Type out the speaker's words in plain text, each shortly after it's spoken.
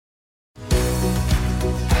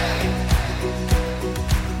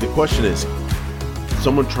question is,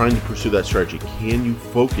 someone trying to pursue that strategy, can you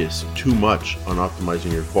focus too much on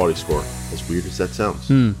optimizing your quality score? As weird as that sounds.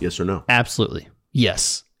 Yes or no? Absolutely.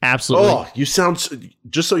 Yes. Absolutely. Oh, you sound,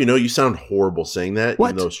 just so you know, you sound horrible saying that,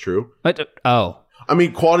 even though it's true. I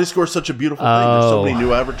mean, quality score is such a beautiful thing. There's so many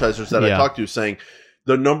new advertisers that I talk to saying,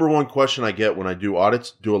 the number one question I get when I do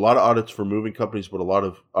audits, do a lot of audits for moving companies, but a lot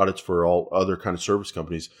of audits for all other kind of service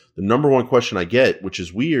companies. The number one question I get, which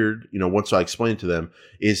is weird, once I explain to them,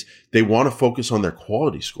 is they want to focus on their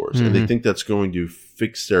quality scores. And they think that's going to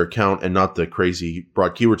fix their account and not the crazy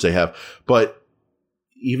broad keywords they have. But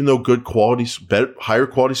even though higher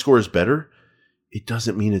quality score is better, it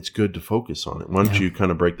doesn't mean it's good to focus on it. Why don't you kind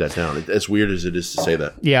of break that down? As weird as it is to say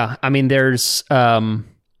that. Yeah. I mean, there's...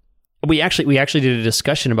 We actually did a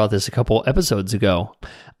discussion about this a couple episodes ago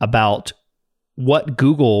about what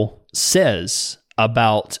Google says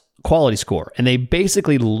about quality score. And they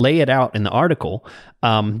basically lay it out in the article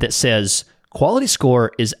that says quality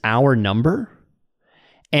score is our number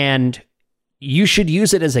and you should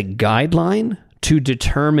use it as a guideline to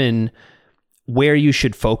determine where you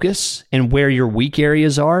should focus and where your weak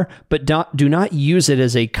areas are, but do not use it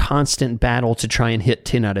as a constant battle to try and hit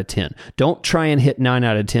 10 out of 10. Don't try and hit 9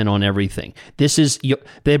 out of 10 on everything.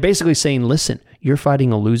 They're basically saying, listen, you're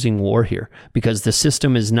fighting a losing war here because the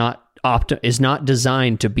system is not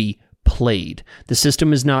designed to be played. The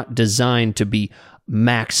system is not designed to be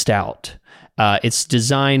maxed out. It's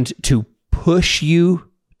designed to push you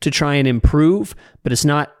to try and improve, but it's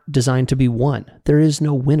not designed to be won. There is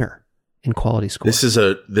no winner in quality score. This is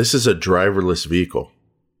a driverless vehicle,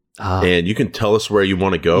 and you can tell us where you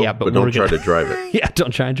want to go, but don't try to drive it. Yeah,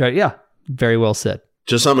 don't try and drive it. Yeah, very well said.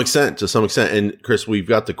 To some extent. And Chris, we've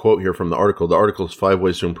got the quote here from the article. The article is 5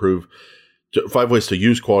 ways to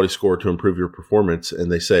use quality score to improve your performance.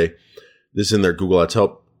 And they say, this is in their Google Ads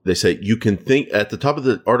Help. They say, you can think, at the top of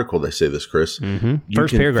the article, they say this, Chris.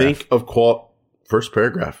 First paragraph. Think of first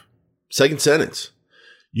paragraph. Second sentence.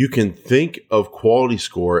 You can think of quality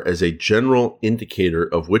score as a general indicator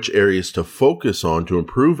of which areas to focus on to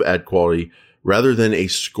improve ad quality rather than a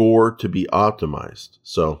score to be optimized.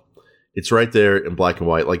 So it's right there in black and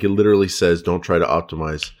white. Like it literally says, don't try to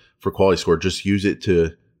optimize for quality score. Just use it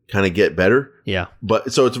to kind of get better. Yeah.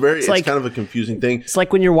 But so it's kind of a confusing thing. It's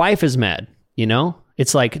like when your wife is mad,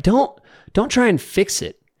 it's like, don't try and fix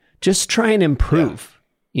it. Just try and improve.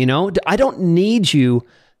 I don't need you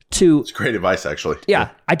to... It's great advice, actually. Yeah.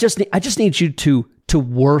 I just need you to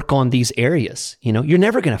work on these areas. You're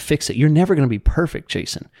never going to fix it. You're never going to be perfect,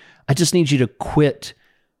 Jason. I just need you to quit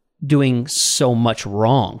doing so much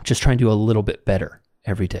wrong. Just try and do a little bit better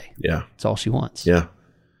every day. Yeah. That's all she wants. Yeah.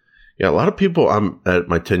 Yeah. A lot of people, I'm at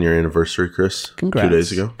my 10-year anniversary, Chris. Congrats. 2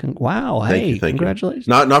 days ago. Wow. Thank you. Congratulations.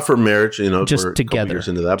 Not for marriage, just we're together. A couple years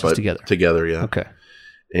into that, but together. Yeah. Okay.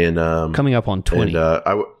 And coming up on 20.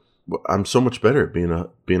 And I'm so much better at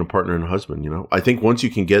being a partner and a husband. I think once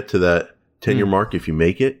you can get to that 10-year mark, if you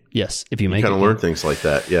make it, yes, if you make it, kind of learn things like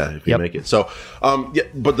that. Yeah, if you make it. So,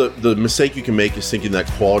 but the mistake you can make is thinking that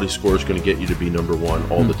quality score is going to get you to be number one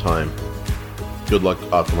all the time. Good luck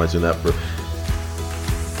optimizing that for